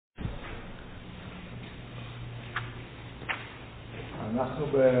אנחנו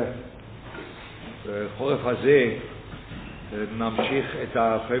בחורף הזה נמשיך את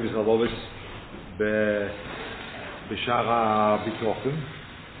החובות בשער הבטחון.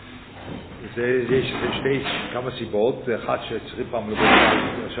 יש כמה סיבות. אחת שצריכים פעם לדבר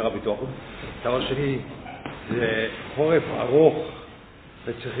על שער הבטחון. דבר שני, זה חורף ארוך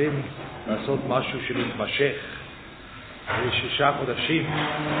וצריכים לעשות משהו שמתמשך 6 חודשים.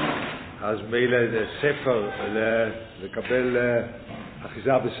 אז מילא זה ספר, לקבל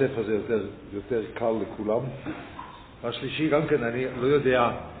אחיזה בספר זה יותר קל לכולם. והשלישי גם כן, אני לא יודע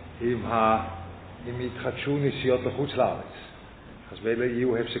אם יתחדשו נסיעות לחוץ לארץ, אז מילא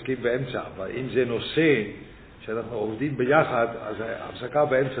יהיו הפסקים באמצע. אבל אם זה נושא שאנחנו עובדים ביחד, אז ההפסקה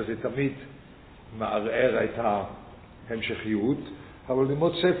באמצע זה תמיד מערער את ההמשכיות. אבל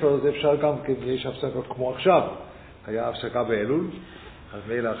ללמוד ספר זה אפשר גם כן, יש הפסקות כמו עכשיו, היה הפסקה באלול, אז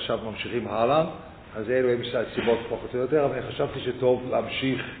מילא עכשיו ממשיכים הלאה. אז אלו הם סיבות פחות או יותר, אבל אני חשבתי שטוב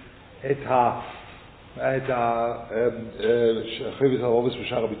להמשיך את החובות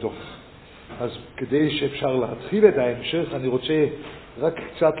בשער הבטחון. אז כדי שאפשר להתחיל את ההמשך, אני רוצה רק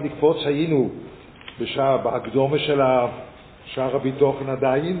קצת לקפוץ. היינו בהקדמה של שער הבטחון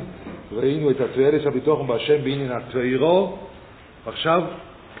עדיין, ראינו את התועלת הבטחון בהשם בעניין התורה. ועכשיו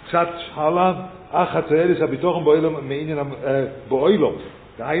קצת הלאה, אך התועלת הבטחון באוילום.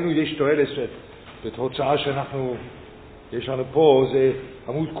 דהיינו יש תועלת בתוצאה שאנחנו, יש לנו פה, זה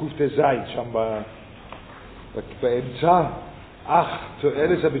עמוד קט"ז, שם באמצע, אך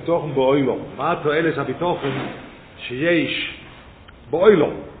תועלת הבטחון באוילום. מה תועלת הבטחון שיש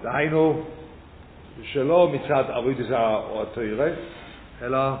באוילום? דהיינו, שלא מצד עבודת התורה,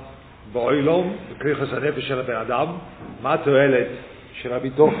 אלא באוילום, בכריחת הנפש של הבן אדם. מה תועלת של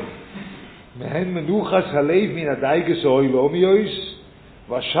הבטחון? מהן מנוחת הלב מן הדייגס האוילומיוס,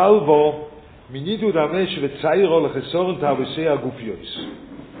 ושלבו מנידוד המש וציירו לחסורן תאבוסי הגופיוס.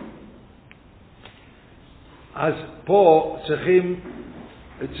 אז פה צריכים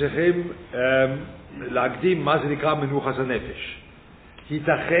להקדים מה זה נקרא מנוחת הנפש.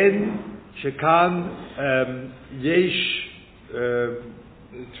 ייתכן שכאן יש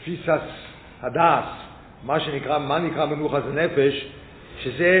תפיסת הדעת, מה נקרא מנוחת הנפש,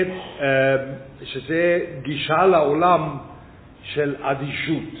 שזה גישה לעולם של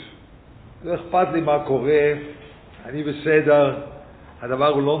אדישות. לא אכפת לי מה קורה, אני בסדר, הדבר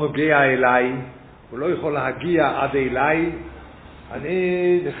הוא לא נוגע אליי, הוא לא יכול להגיע עד אליי,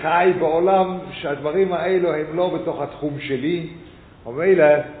 אני חי בעולם שהדברים האלו הם לא בתוך התחום שלי, ומילא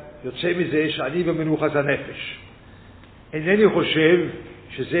יוצא מזה שאני במנוחת הנפש. אינני חושב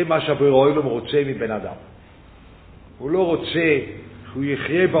שזה מה שהבורא עולם רוצה מבן אדם. הוא לא רוצה שהוא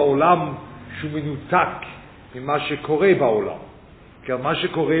יחיה בעולם שהוא מנותק ממה שקורה בעולם. כי מה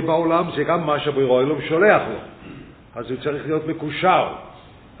שקורה בעולם זה גם מה שהבורא עולם שולח לו. אז הוא צריך להיות מקושר.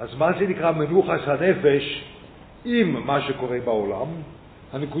 אז מה זה נקרא מנוחת הנפש עם מה שקורה בעולם?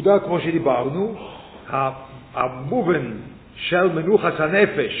 הנקודה, כמו שדיברנו, המובן של מנוחת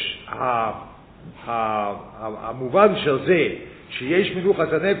הנפש, המובן של זה שיש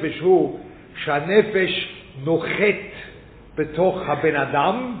מנוחת הנפש הוא שהנפש נוחת בתוך הבן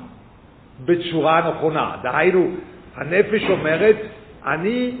אדם בצורה נכונה. דהיינו, הנפש אומרת,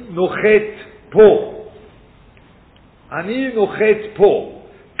 אני נוחת פה. אני נוחת פה.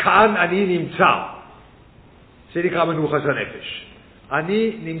 כאן אני נמצא. זה נקרא מנוחת הנפש.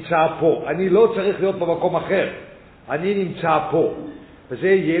 אני נמצא פה. אני לא צריך להיות במקום אחר. אני נמצא פה. וזה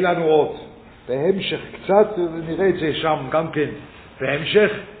יהיה לנו עוד. בהמשך קצת, נראה את זה שם גם כן.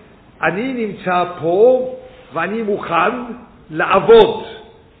 בהמשך, אני נמצא פה ואני מוכן לעבוד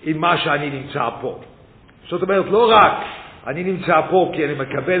עם מה שאני נמצא פה. זאת אומרת, לא רק אני נמצא פה כי אני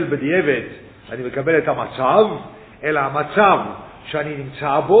מקבל בדיעבד, אני מקבל את המצב, אלא המצב שאני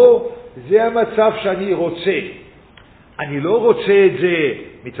נמצא בו, זה המצב שאני רוצה. אני לא רוצה את זה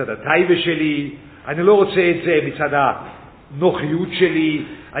מצד הטייבה שלי, אני לא רוצה את זה מצד הנוחיות שלי,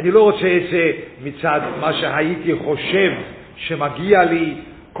 אני לא רוצה את זה מצד מה שהייתי חושב שמגיע לי,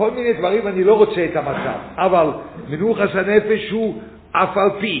 כל מיני דברים אני לא רוצה את המצב. אבל מנוחת הנפש הוא אף על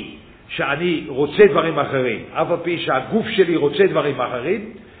פי שאני רוצה דברים אחרים, אף על פי שהגוף שלי רוצה דברים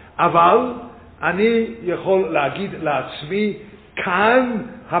אחרים, אבל אני יכול להגיד לעצמי, כאן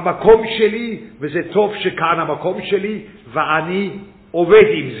המקום שלי, וזה טוב שכאן המקום שלי, ואני עובד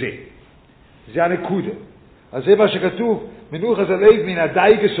עם זה. זה הנקודה. אז זה מה שכתוב, מנוחת הלב מן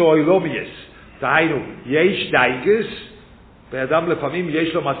הדייגס או האילומייס. דהיינו, יש דייגס, באדם לפעמים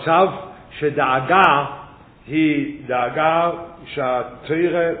יש לו מצב שדאגה היא דאגה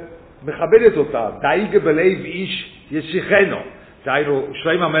שהתורה מכבדת אותה. דאגה בלב איש ישיחנו. דהיינו,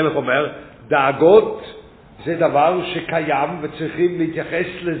 שלמה המלך אומר, דאגות זה דבר שקיים וצריכים להתייחס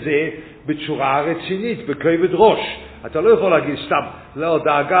לזה בצורה רצינית, בכובד ראש. אתה לא יכול להגיד סתם, לא,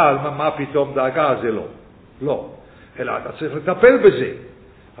 דאגה, מה פתאום דאגה, זה לא. לא. אלא אתה צריך לטפל בזה.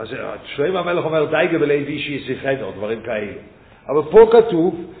 אז שלמה המלך אומר, דאגה בלב איש ישיחנו, או דברים כאלה. אבל פה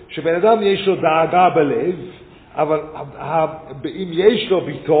כתוב שבן אדם יש לו דאגה בלב, אבל אם יש לו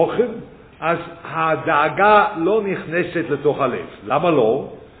בתוכן, אז הדאגה לא נכנסת לתוך הלב. למה לא?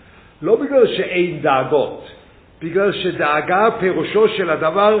 לא בגלל שאין דאגות, בגלל שדאגה פירושו של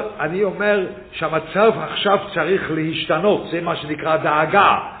הדבר, אני אומר שהמצב עכשיו צריך להשתנות, זה מה שנקרא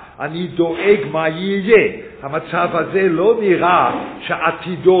דאגה. אני דואג מה יהיה. המצב הזה לא נראה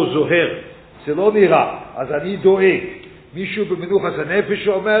שעתידו זוהר, זה לא נראה, אז אני דואג. מישהו במנוחת הנפש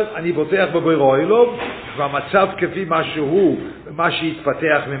אומר, אני בוטח בבורא עולם, והמצב כפי מה שהוא, מה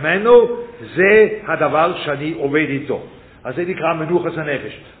שהתפתח ממנו, זה הדבר שאני עובד איתו. אז זה נקרא מנוחת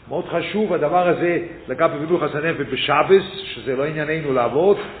הנפש. מאוד חשוב הדבר הזה לגבי מנוחת הנפש בשבס, שזה לא ענייננו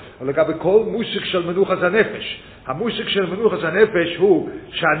לעבוד, אבל לגבי כל מושג של מנוחת הנפש. המושג של מנוחת הנפש הוא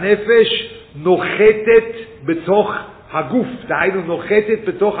שהנפש נוחתת בתוך הגוף, דהיינו נוחתת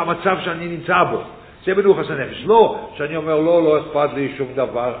בתוך המצב שאני נמצא בו. זה מנוחת הנפש. לא שאני אומר לא אכפת לי שום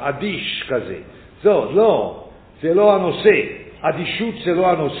דבר, אדיש כזה. לא, זה לא הנושא. אדישות זה לא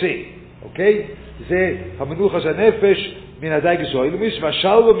הנושא. אוקיי? זה המנוחת הנפש מן הדייגס או אילמיס,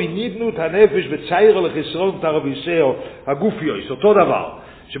 ושלו מנידנות הנפש בצייר לחסרון תרביסאו הגופיוס. אותו דבר.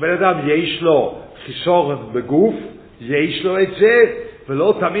 שבן אדם יש לו חיסורן בגוף, יש לו את זה,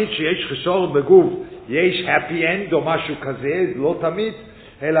 ולא תמיד שיש חיסורן בגוף, יש happy end או משהו כזה, לא תמיד,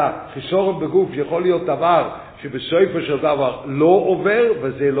 אלא חיסורן בגוף יכול להיות דבר שבסופו של דבר לא עובר,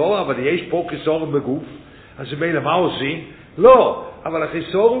 וזה לא, אבל יש פה חיסורן בגוף, אז מילא מה עושים? לא, אבל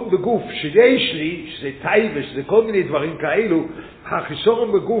החיסורן בגוף שיש לי, שזה טייבה, שזה כל מיני דברים כאלו,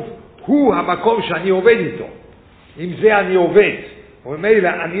 החיסורן בגוף הוא המקום שאני עובד איתו. עם זה אני עובד. ומילא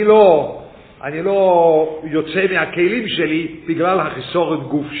אני לא יוצא מהכלים שלי בגלל החיסורן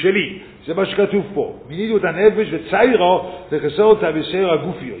גוף שלי. זה מה שכתוב פה. מינידו את הנפש וציירו לחסור את הביסר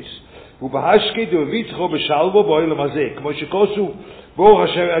הגופיוס. ובהשקית ובביטחו בשלבו באוילם הזה. כמו שכוסו ברוך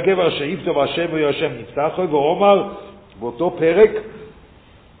הגבר אשר יפתו והשם ויושם נפתחו, ואומר באותו פרק,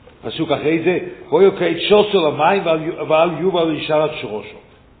 פסוק אחרי זה, בוא יוקע את שוסו למים ועל יובל ישר את שורשו.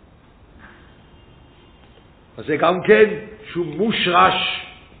 אז זה גם כן שהוא מושרש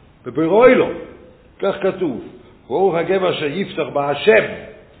בברוילו, כך כתוב, ברוך הגבר שיפתח בהשם,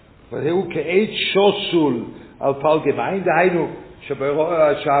 והוא כעת שוסול על פלגי מים, דהיינו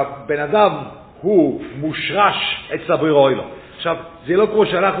שהבן אדם הוא מושרש אצל ברוילו. עכשיו, זה לא כמו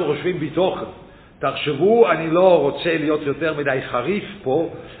שאנחנו חושבים בתוכן. תחשבו, אני לא רוצה להיות יותר מדי חריף פה,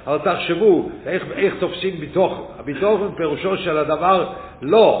 אבל תחשבו איך תופסים בתוכן. הביטוחן פירושו של הדבר,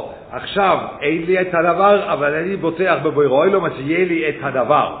 לא, עכשיו אין לי את הדבר, אבל אני בוטח בברוילו, אז יהיה לי את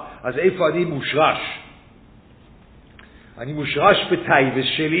הדבר. אז איפה אני מושרש? אני מושרש בטייבס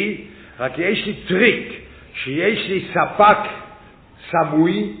שלי, רק יש לי טריק, שיש לי ספק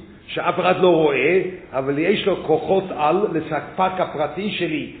סמוי, שאף אחד לא רואה, אבל יש לו כוחות על, לספק הפרטי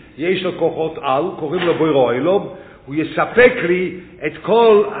שלי, יש לו כוחות על, קוראים לו ברוילו, הוא יספק לי את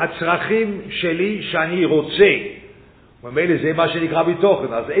כל הצרכים שלי שאני רוצה. ומילא זה מה שנקרא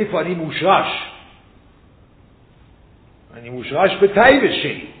בתוכן, אז איפה אני מושרש? אני מושרש בטייבס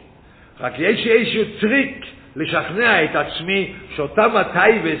שלי. רק יש איזשהו טריק לשכנע את עצמי שאותם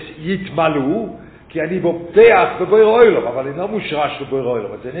הטייבס יתמלאו, כי אני בוטח בברוילו, אבל אני לא מושרש בברוילו,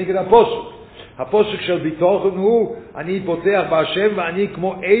 זה נגד הפוסק. הפוסק של ביטוחן הוא, אני בוטח בהשם ואני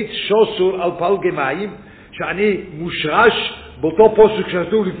כמו עץ שוסול על פלגי מים, שאני מושרש באותו פוסק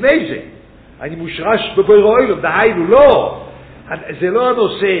שכתוב לפני זה. אני מושרש בברוילו, דהיינו לא. זה לא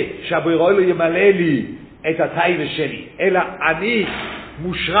הנושא שהברוילו ימלא לי את הטייבס שלי, אלא אני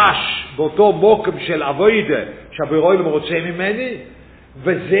מושרש באותו מוקם של אבוידה שהברוילו רוצה ממני,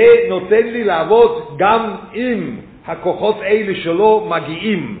 וזה נותן לי לעבוד גם אם הכוחות האלה שלו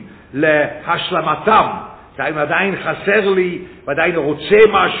מגיעים להשלמתם. עדיין חסר לי, ועדיין רוצה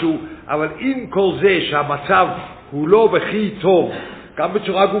משהו, אבל עם כל זה שהמצב הוא לא בכי טוב, גם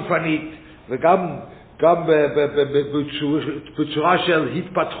בצורה גופנית וגם בצורה של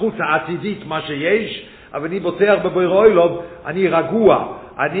התפתחות העתידית מה שיש, אבל אני בוטח בברוילו, אני רגוע,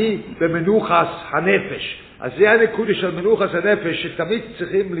 אני במנוחת הנפש. אז זה הנקודה של מנוחת הנפש, שתמיד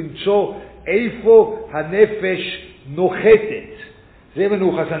צריכים למצוא איפה הנפש נוחתת. זה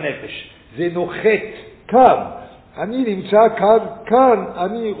מנוחת הנפש. זה נוחת כאן. אני נמצא כאן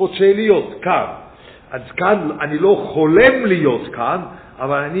אני רוצה להיות כאן. אז כאן אני לא חולם להיות כאן,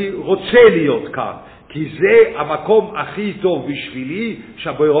 אבל אני רוצה להיות כאן. כי זה המקום הכי טוב בשבילי,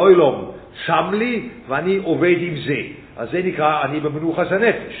 שהברוילו שם לי ואני עובד עם זה. אז זה נקרא אני במנוחת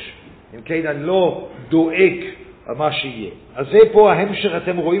הנפש. אם כן, אני לא דואג על מה שיהיה. אז זה פה ההמשך,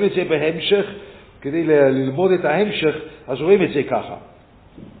 אתם רואים את זה בהמשך, כדי ללמוד את ההמשך, אז רואים את זה ככה.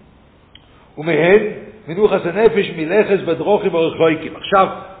 ומהן מנוחת הנפש מלכס בדרוכים הרחוקים. עכשיו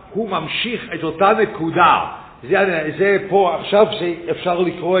הוא ממשיך את אותה נקודה. זה פה עכשיו אפשר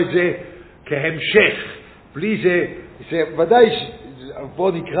לקרוא את זה כהמשך. בלי זה ודאי,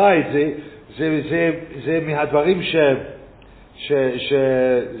 בוא נקרא את זה, זה מהדברים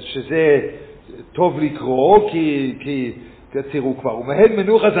שזה טוב לקרוא, כי תראו כבר. ומהן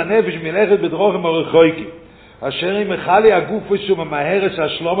מנוחת הנפש מלכת בדרוכים הרחוקים. אשר אם מחלי הגוף וממהרס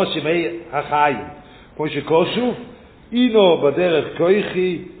השלום הסימי החיים. כמו שכוסו, אינו בדרך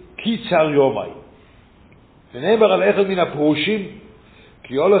כויכי קיצר יומי. ונאמר על אחד מן הפרושים,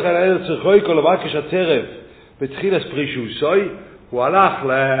 כי הולך אל הארץ רחוי כל לבקש הטרף בתחילת פרישוסוי, הוא הלך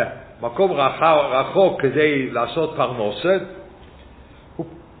למקום רחוק כדי לעשות פרנסה,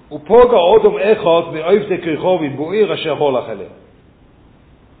 ופוגע אודום אחד מאויבדי כרחובים בועיר אשר הולך אליהם.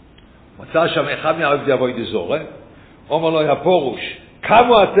 מצא שם אחד מהאויבדי אבוידי זורה, אומר לו הפורוש,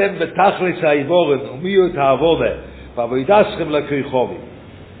 כמה אתם בתכלס העיבורן ומיהו את העבודה ועבוידסכם לכרחובים?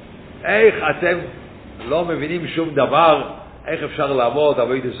 איך אתם לא מבינים שום דבר, איך אפשר לעבוד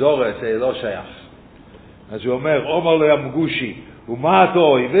אבוידי זורה? זה לא שייך. אז הוא אומר לו המגושי, ומה אתה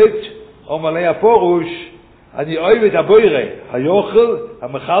אוהבת? אומר לי הפורוש, אני אוהב את הבוירה, היוכל,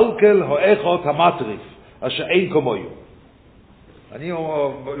 המחלקל, האחות, המטריף, אשר אין כמוהו. אני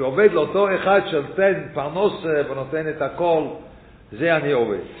עובד לאותו אחד שנותן פרנוס ונותן את הכל, זה אני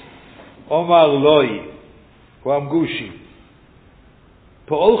עובד. אומר לוי, הוא המגושי,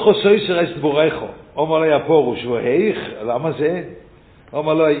 פועל חוסוי שרסת בורחו. אומר לי הפורוש, והאיך, למה זה?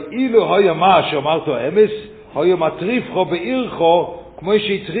 אומר לוי, אילו היה מה שאמרתו אמס, היה מטריפכו בעירכו, כמו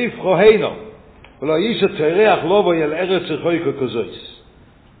שהטריפכו הינו. ולא איש הצריח לא בו אל ארץ רחוקה כזויס.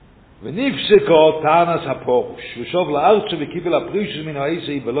 ונפסקו טענס הפורוש, ושוב לארצו וקיבל הפרישוס מן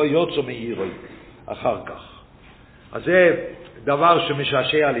העיסי ולא יוצא מעירוי אחר כך. אז זה דבר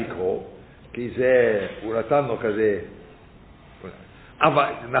שמשעשע לקרוא, כי זה, הוא נתן לו כזה, אבל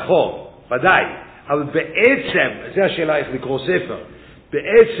נכון, ודאי, אבל בעצם, זה השאלה איך לקרוא ספר,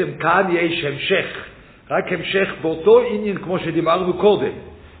 בעצם כאן יש המשך, רק המשך באותו עניין כמו שדיברנו קודם.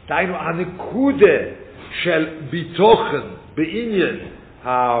 דהיינו, הנקודה של ביטוחן בעניין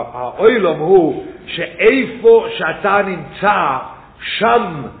האוילום הוא שאיפה שאתה נמצא,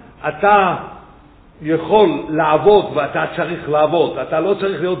 שם אתה יכול לעבוד ואתה צריך לעבוד. אתה לא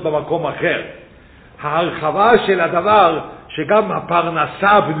צריך להיות במקום אחר. ההרחבה של הדבר שגם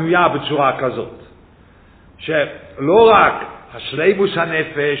הפרנסה בנויה בצורה כזאת. שלא רק השלימוס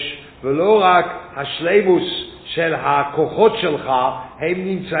הנפש ולא רק השלימוס של הכוחות שלך הם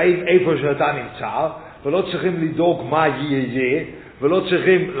נמצאים איפה שאתה נמצא, ולא צריכים לדאוג מה יהיה, ולא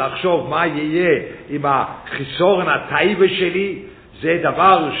צריכים לחשוב מה יהיה עם החיסורן הטייבה שלי. זה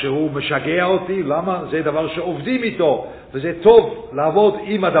דבר שהוא משגע אותי. למה? זה דבר שעובדים איתו, וזה טוב לעבוד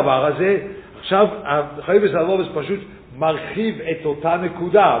עם הדבר הזה. עכשיו חייבס הלבבות פשוט מרחיב את אותה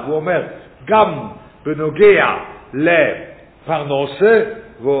נקודה, הוא אומר גם בנוגע לפרנסה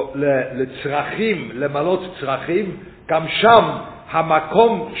ולצרכים, למלות צרכים, גם שם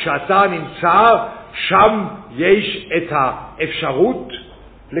המקום שאתה נמצא, שם יש את האפשרות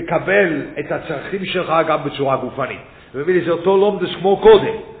לקבל את הצרכים שלך גם בצורה גופנית. ומבין, זה אותו לומדס כמו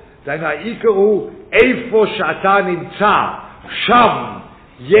קודם. דהיינו, העיקר הוא איפה שאתה נמצא, שם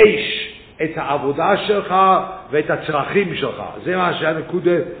יש את העבודה שלך ואת הצרכים שלך. זה מה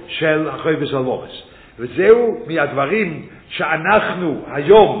שהנקודה של חובות הלבבות. וזהו מהדברים שאנחנו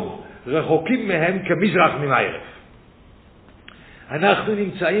היום רחוקים מהם כמזרח ממערב. אנחנו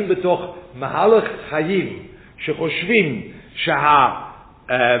נמצאים בתוך מהלך חיים שחושבים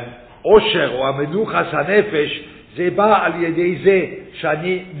שהאושר או המנוחת הנפש זה בא על ידי זה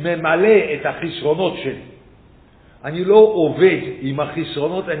שאני ממלא את החסרונות שלי. אני לא עובד עם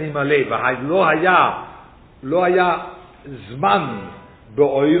החסרונות, אני מלא. לא היה זמן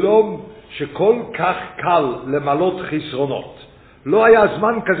באוילום שכל כך קל למלות חסרונות. לא היה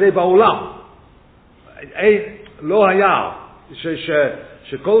זמן כזה בעולם. לא היה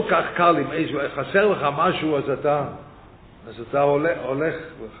שכל כך קל, אם חסר לך משהו, אז אתה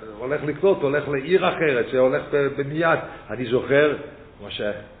הולך לקנות, הולך לעיר אחרת, זה הולך במיד. אני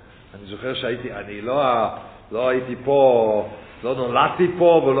זוכר שהייתי, אני לא הייתי פה, לא נולדתי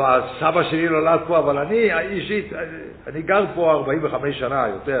פה, ולא הסבא שלי נולד פה, אבל אני אישית, אני גר פה 45 שנה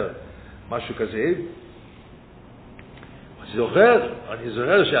יותר, משהו כזה. אני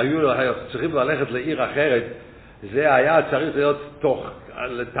זוכר שהיו צריכים ללכת לעיר אחרת, זה היה צריך להיות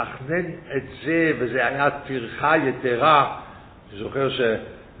לתכנן את זה, וזה היה טרחה יתרה. אני זוכר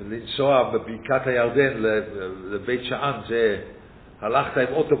שלנסוע בבקעת הירדן לבית שאן, זה הלכת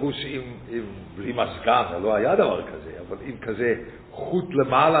עם אוטובוס בלי מזגן, לא היה דבר כזה, אבל עם כזה חוט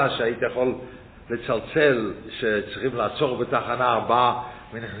למעלה שהיית יכול לצלצל שצריכים לעצור בתחנה הבאה,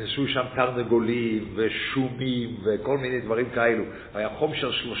 ונכנסו שם תרנגולים ושומים וכל מיני דברים כאלו. היה חום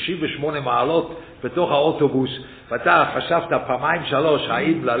של 38 מעלות בתוך האוטובוס, ואתה חשבת פעמיים שלוש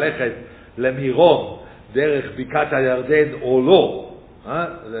האם ללכת למירון דרך בקעת הירדן או לא.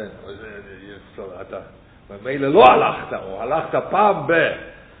 אתה במילא לא הלכת, או הלכת פעם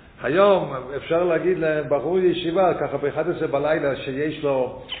היום אפשר להגיד לבחור ישיבה ככה ב-11 בלילה שיש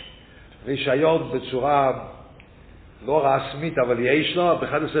לו רישיון בצורה לא רשמית, אבל יש לו,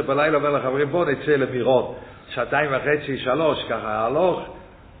 ב-11 בלילה אומר לחברים, בוא נצא למירון, 2.5-3, ככה הלוך,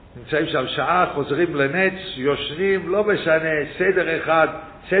 נמצאים שם שעה, חוזרים לנץ, יושנים, לא משנה, סדר אחד,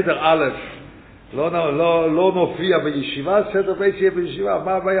 סדר א', לא נופיע בישיבה, סדר ב' יהיה בישיבה,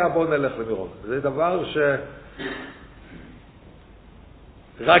 מה הבעיה? בוא נלך למירון. זה דבר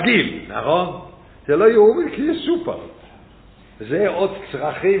רגיל, נכון? זה לא יאומן כי יש סופר. זה עוד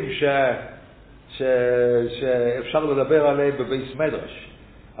צרכים שאפשר לדבר עליהם בבייס מדרש.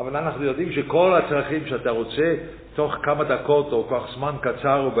 אבל אנחנו יודעים שכל הצרכים שאתה רוצה, תוך כמה דקות או תוך זמן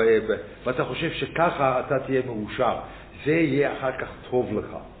קצר, ואתה חושב שככה אתה תהיה מאושר. זה יהיה אחר כך טוב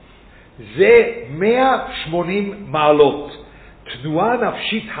לך. זה 180 מעלות. תנועה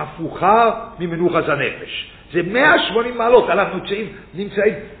נפשית הפוכה ממנוחת הנפש. זה 180 מעלות. אנחנו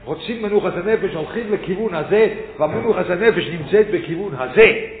נמצאים, רוצים מנוחת הנפש, הולכים לכיוון הזה, והמנוחת הנפש נמצאת בכיוון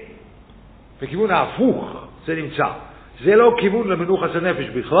הזה. בכיוון ההפוך זה נמצא. זה לא כיוון למנוחת הנפש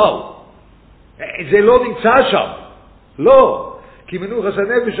בכלל. זה לא נמצא שם. לא. כי מנוחת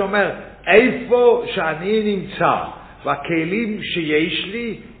הנפש אומר, איפה שאני נמצא, והכלים שיש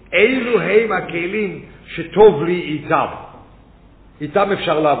לי, אילו הם הכלים שטוב לי איתם. איתם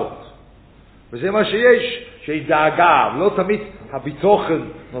אפשר לעבוד. וזה מה שיש דאגה. לא תמיד הבטחון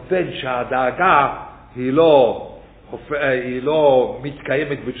נותן שהדאגה היא לא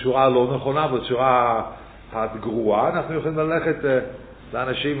מתקיימת בצורה לא נכונה, בצורה הגרועה. אנחנו יכולים ללכת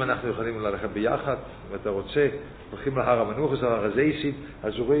לאנשים, אנחנו יכולים ללכת ביחד, ואתה רוצה, הולכים להר המנוחס, להר הזייסים,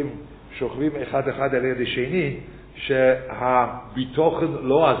 הזורים שוכבים אחד על יד השני, שהביטחון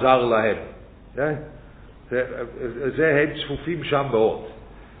לא עזר להם. זה הם צפופים שם מאוד.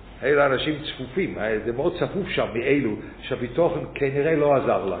 אלה אנשים צפופים, זה מאוד צפוף שם מאלו, שהביטחון כנראה לא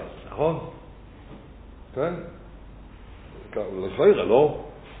עזר להם, נכון? כן? לחיירה, לא?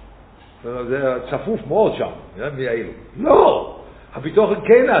 זה צפוף מאוד שם, מאלו. לא! הביטחון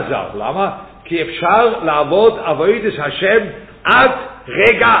כן עזר, למה? כי אפשר לעבוד עבודת השם עד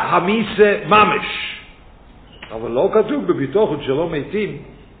רגע המיסה ממש. אבל לא כתוב בביטחון שלא מתים,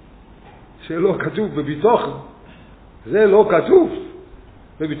 שלא כתוב בביטחון, זה לא כתוב.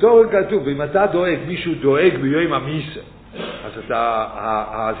 בביטחון כתוב, ואם אתה דואג, מישהו דואג ביום המיסה, אז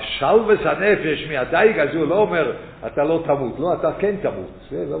השלווס הנפש מהדייג הזו לא אומר, אתה לא תמות, לא, אתה כן תמות.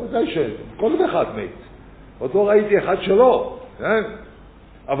 זה לא מדי כל אחד מת. עוד לא ראיתי אחד שלא.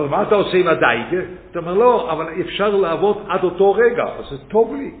 אבל מה אתה עושה עם הדייג? אתה אומר, לא, אבל אפשר לעבוד עד אותו רגע, אז זה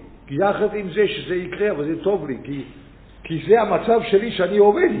טוב לי. כי יחד עם זה שזה יקרה, אבל זה טוב לי, כי זה המצב שלי שאני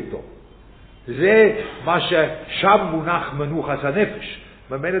עובד איתו. זה מה ששם מונח מנוחת הנפש.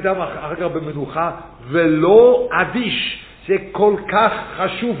 במן אדם אחר כך במנוחה, ולא אדיש. זה כל כך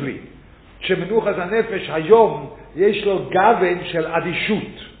חשוב לי. שמנוחת הנפש היום יש לו גוון של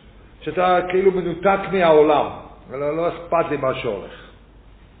אדישות. שאתה כאילו מנותק מהעולם. לא אכפת לי מה שהולך.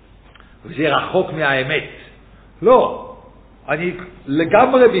 וזה רחוק מהאמת. לא. אני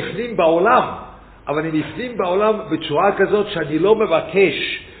לגמרי בפנים בעולם, אבל אני בפנים בעולם בצורה כזאת שאני לא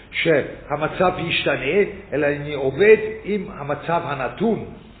מבקש שהמצב ישתנה, אלא אני עובד עם המצב הנתון,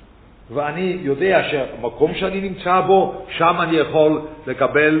 ואני יודע שהמקום שאני נמצא בו, שם אני יכול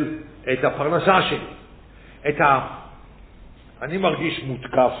לקבל את הפרנסה שלי. אני מרגיש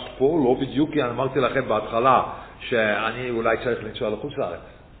מותקף פה, לא בדיוק, כי אני אמרתי לכם בהתחלה שאני אולי צריך לנסוע לחוץ לארץ.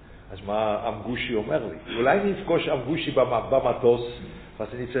 אז מה אמגושי אומר לי? אולי אני אפגוש אמגושי במטוס, ואז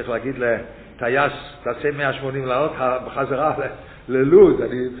אני צריך להגיד לטייס, תעשה 180 לעלות בחזרה ללוד,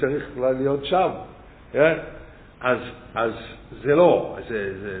 אני צריך להיות שם. אז זה לא,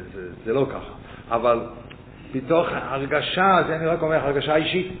 זה לא ככה. אבל בתוך הרגשה, זה אני רק אומר, הרגשה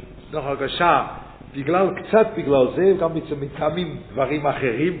אישית, בתוך הרגשה, קצת בגלל זה, גם מטעמים דברים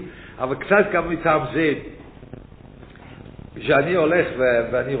אחרים, אבל קצת גם מטעם זה, שאני הולך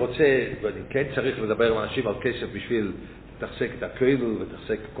ואני רוצה, ואני כן צריך לדבר עם אנשים על כסף בשביל לתחזק את הכולל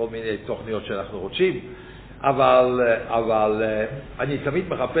ותחזק כל מיני תוכניות שאנחנו רוצים, אבל אני תמיד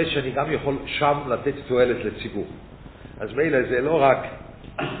מחפש שאני גם יכול שם לתת תועלת לציבור. אז מילא זה לא רק,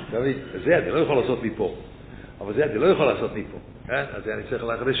 זה אני לא יכול לעשות מפה, אבל זה אני לא יכול לעשות מפה, כן? אז אני צריך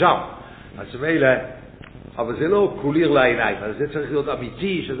ללכת לשם. אז מילא, אבל זה לא קוליר לעיניים, אז זה צריך להיות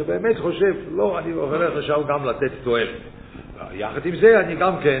אמיתי, שזה באמת חושב, לא, אני הולך לשם גם לתת תועלת. יחד עם זה אני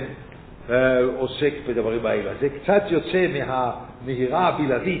גם כן עוסק בדברים האלה. זה קצת יוצא מהמהירה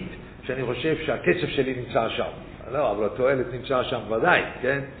הבלעדית, שאני חושב שהקצב שלי נמצא שם. לא, אבל התועלת נמצא שם ודאי,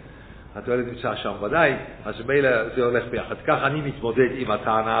 כן? התועלת נמצא שם ודאי, אז מילא זה הולך ביחד. כך אני מתמודד עם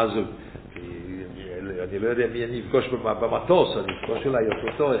הטענה הזו. אני לא יודע מי אני אפגוש במטוס, אני אפגוש אולי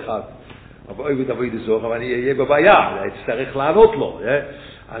אותו אחד. אבל אוי ודבוי דזוך, אבל אני אהיה בבעיה, אני אצטרך לענות לו.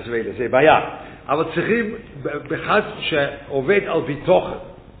 אז מילא, זה בעיה. אבל צריכים, באחד שעובד על ביטוחן,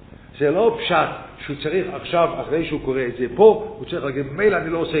 זה לא פשט שהוא צריך עכשיו, אחרי שהוא קורא את זה פה, הוא צריך להגיד, מילא אני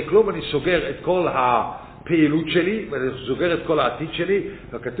לא עושה כלום, אני סוגר את כל הפעילות שלי, ואני סוגר את כל העתיד שלי,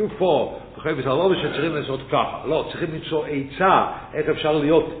 וכתוב פה, בחייבת הלבבות שצריכים לעשות ככה. לא, צריכים למצוא עצה, איך אפשר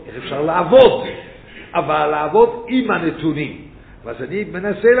להיות, איך אפשר לעבוד, אבל לעבוד עם הנתונים. ואז אני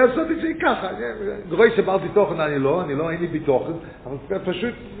מנסה לעשות את זה ככה. גרוי סברתי תוכן, אני לא, אין לי ביטוחן, אבל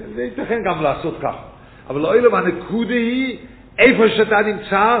פשוט, זה ייתכן גם לעשות ככה. אבל לא אילו, הנקודה היא, איפה שאתה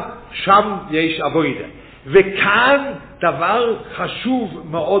נמצא, שם יש עבודה. וכאן דבר חשוב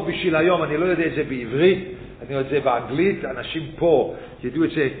מאוד בשביל היום, אני לא יודע את זה בעברית, אני יודע את זה באנגלית, אנשים פה ידעו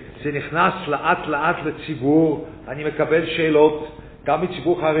את זה, זה נכנס לאט לאט לציבור, אני מקבל שאלות, גם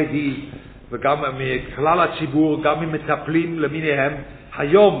מציבור חרדי, וגם מכלל הציבור, גם ממטפלים למיניהם.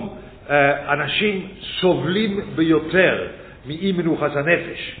 היום אנשים סובלים ביותר מאי מנוחת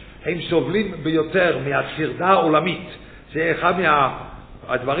הנפש, הם סובלים ביותר מהטרדה העולמית. זה אחד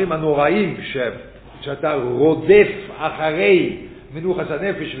מהדברים הנוראים שאתה רודף אחרי מנוחת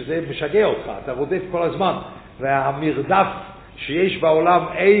הנפש, וזה משגע אותך, אתה רודף כל הזמן, והמרדף שיש בעולם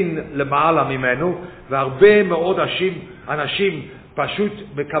אין למעלה ממנו, והרבה מאוד אנשים פשוט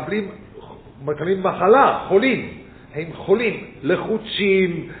מקבלים מחלה, חולים, הם חולים,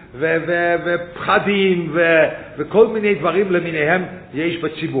 לחוצים ופחדים וכל מיני דברים למיניהם יש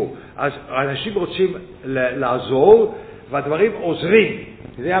בציבור. אז אנשים רוצים לעזור, והדברים עוזרים.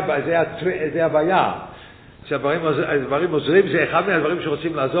 זה הבעיה. שהדברים עוזרים, זה אחד מהדברים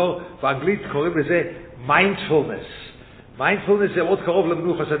שרוצים לעזור, באנגלית קוראים לזה mindfulness. mindfulness זה מאוד קרוב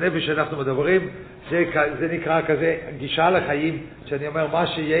למנוחת הנפש שאנחנו מדברים, זה נקרא כזה גישה לחיים, שאני אומר מה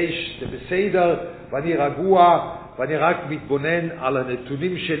שיש זה בסדר, ואני רגוע, ואני רק מתבונן על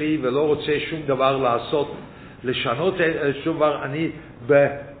הנתונים שלי, ולא רוצה שום דבר לעשות, לשנות שום דבר, אני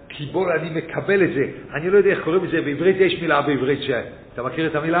בקיבול, אני מקבל את זה. אני לא יודע איך קוראים את זה, בעברית יש מילה בעברית אתה מכיר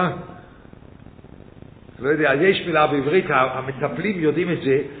את המילה? לא יודע, יש מילה בעברית, המטפלים יודעים את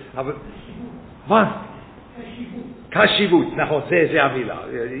זה, אבל מה? קשיבות, נכון, זה המילה.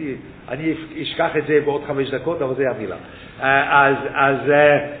 אני אשכח את זה בעוד 5 דקות, אבל זה המילה.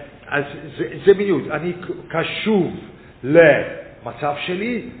 אז זה מיעוט, אני קשוב למצב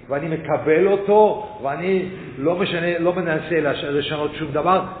שלי, ואני מקבל אותו, ואני לא מנסה לשנות שום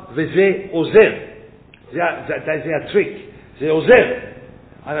דבר, וזה עוזר. זה הטריק, זה עוזר.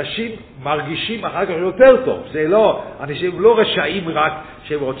 אנשים מרגישים אחר כך יותר טוב. זה לא, אנשים לא רשאים רק,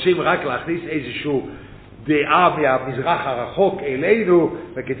 שהם רוצים רק להכניס איזשהו דעה מהמזרח הרחוק אלינו,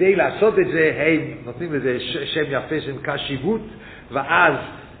 וכדי לעשות את זה הם נותנים לזה שם יפה של קשיבות, ואז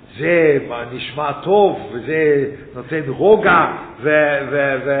זה נשמע טוב, וזה נותן רוגע,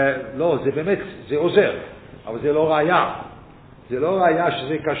 לא, זה באמת, זה עוזר, אבל זה לא ראיה. זה לא ראיה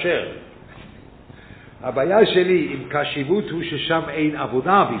שזה קשר. הבעיה שלי עם קשיבות הוא ששם אין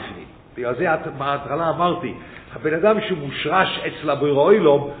עבודה בפנים. בגלל זה בהתחלה אמרתי, הבן אדם שמושרש אצל הבורא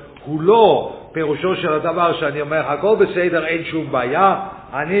עולם, הוא לא פירושו של הדבר שאני אומר, הכל בסדר, אין שום בעיה,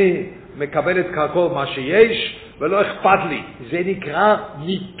 אני מקבל את כל מה שיש, ולא אכפת לי. זה נקרא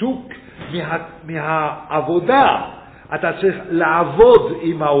ניתוק מהעבודה. אתה צריך לעבוד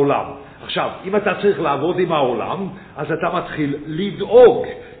עם העולם. עכשיו, אם אתה צריך לעבוד עם העולם, אז אתה מתחיל לדאוג,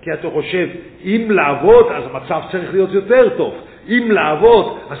 כי אתה חושב, אם לעבוד, אז המצב צריך להיות יותר טוב. אם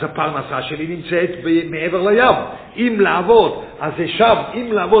לעבוד, אז הפרנסה שלי נמצאת מעבר לים. אם לעבוד, אז זה שם.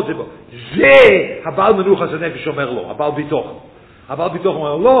 אם לעבוד, זה בו. זה הבעל מנוחת הנפש אומר לו, הבעל ביטוחן. הבעל ביטוחן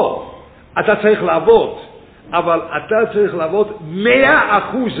אומר, לא, אתה צריך לעבוד, אבל אתה צריך לעבוד 100%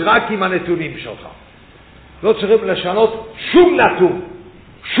 רק עם הנתונים שלך. לא צריכים לשנות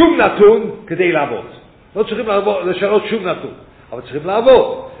שום נתון כדי לעבוד. לא צריכים לשנות שום נתון, אבל צריכים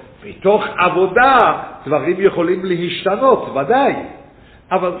לעבוד. מתוך עבודה דברים יכולים להשתנות, ודאי.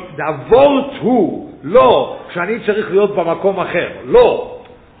 אבל דבורט הוא, לא, שאני צריך להיות במקום אחר.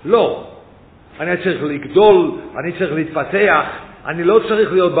 לא. אני צריך לגדול, אני צריך להתפתח, אני לא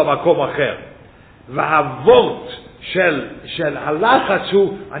צריך להיות במקום אחר. והוורט של הלחץ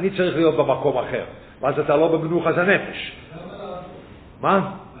הוא, אני צריך להיות במקום אחר. ואז אתה לא במנוחת הנפש.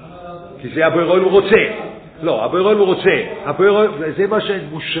 מה? כי זה הבורא רוצה. לא, הבורא רוצה. זה מה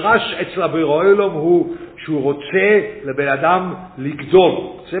שמושרש אצל הבורא הוא שהוא רוצה לבן אדם לגדול.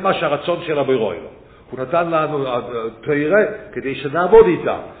 זה מה שהרצון של הבורא. הוא נתן לנו תורה כדי שנעבוד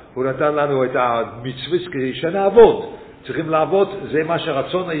איתה. הוא נתן לנו את המצווה כדי שנעבוד. צריכים לעבוד, זה מה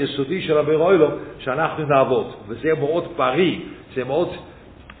שהרצון היסודי של הבורא שאנחנו נעבוד. וזה מאוד בריא.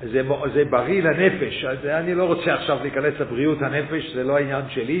 זה בריא לנפש. אני לא רוצה עכשיו להיכנס לבריאות הנפש, זה לא העניין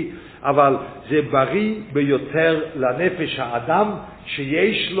שלי, אבל זה בריא ביותר לנפש האדם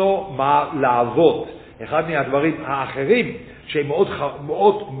שיש לו מה לעבוד. אחד מהדברים האחרים שהם מאוד,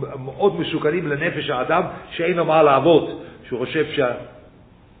 מאוד, מאוד מסוכנים לנפש האדם, שאין לו מה לעבוד, שהוא חושב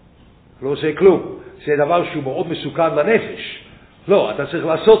שלא עושה כלום. זה דבר שהוא מאוד מסוכן לנפש. לא, אתה צריך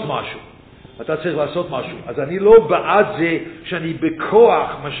לעשות משהו. אתה צריך לעשות משהו. אז אני לא בעד זה שאני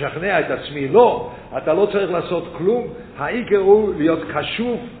בכוח משכנע את עצמי. לא, אתה לא צריך לעשות כלום. העיקר הוא להיות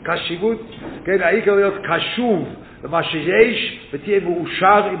קשיבות. כן, העיקר להיות קשוב למה שיש, ותהיה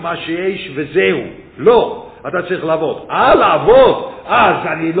מאושר עם מה שיש, וזהו. לא, אתה צריך לעבוד. לעבוד, אז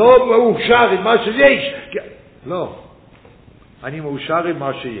אני לא מאושר עם מה שיש. לא, אני מאושר עם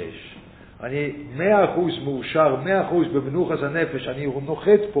מה שיש. אני 100% מאושר, 100% במנוחת הנפש. אני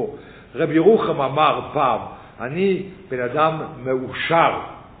נוחת פה. רב ירוחם אמר פעם, אני בן אדם מאושר.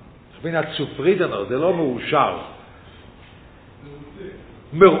 בין הצופרידנר, זה לא מאושר.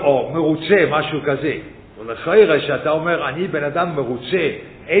 מרוצה, משהו כזה. ולכן שאתה אומר, אני בן אדם מרוצה,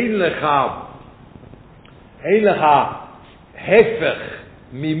 אין לך הפך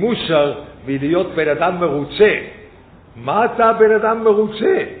ממוסר מלהיות בן אדם מרוצה. מה אתה בן אדם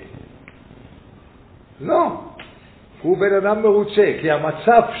מרוצה? לא. הוא בן אדם מרוצה, כי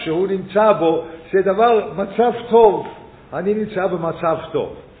המצב שהוא נמצא בו זה מצב טוב. אני נמצא במצב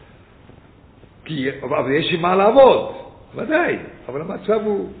טוב. אבל יש לי מה לעבוד, ודאי, אבל המצב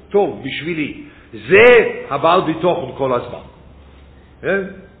הוא טוב בשבילי. זה הבעל ביטחון כל הזמן.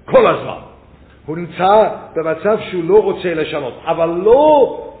 כל הזמן. הוא נמצא במצב שהוא לא רוצה לשנות, אבל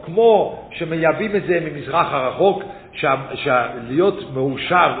לא כמו שמייבים את זה ממזרח הרחוק, להיות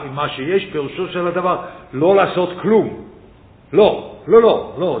מאושר עם מה שיש, פירושו של הדבר, לא לעשות כלום. לא,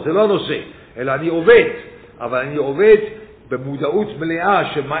 זה לא הנושא. אלא אני עובד, אבל אני עובד במודעות מלאה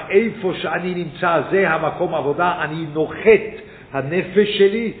איפה שאני נמצא, זה המקום עבודה, אני נוחת. הנפש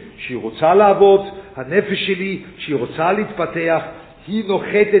שלי שהיא רוצה לעבוד, הנפש שלי שהיא רוצה להתפתח, היא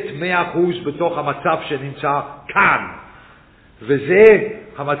נוחתת 100% בתוך המצב שנמצא כאן. וזה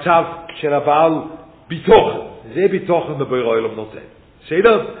המצב של הבעל ביטחון. זה ביטחון בבורא עולם נותן.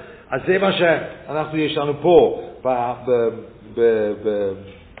 בסדר? אז זה מה שאנחנו יש לנו פה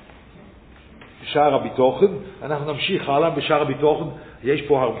בשער הביטחון. אנחנו נמשיך הלאה בשער הביטחון. יש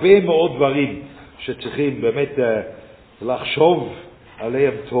פה הרבה מאוד דברים שצריכים באמת לחשוב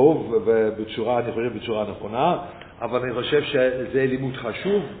עליהם טוב ובצורה, אני חושב בצורה נכונה, אבל אני חושב שזה לימוד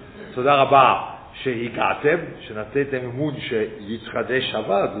חשוב. תודה רבה שהגעתם, שנתתם אמון שיתחדש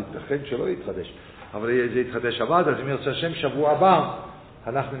עבד, ייתכן שלא יתחדש, אבל זה יתחדש עבד. אז אם ירצה השם שבוע הבא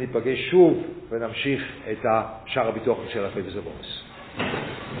אנחנו ניפגש שוב ונמשיך את שער הביטחון של החפץ הבורס.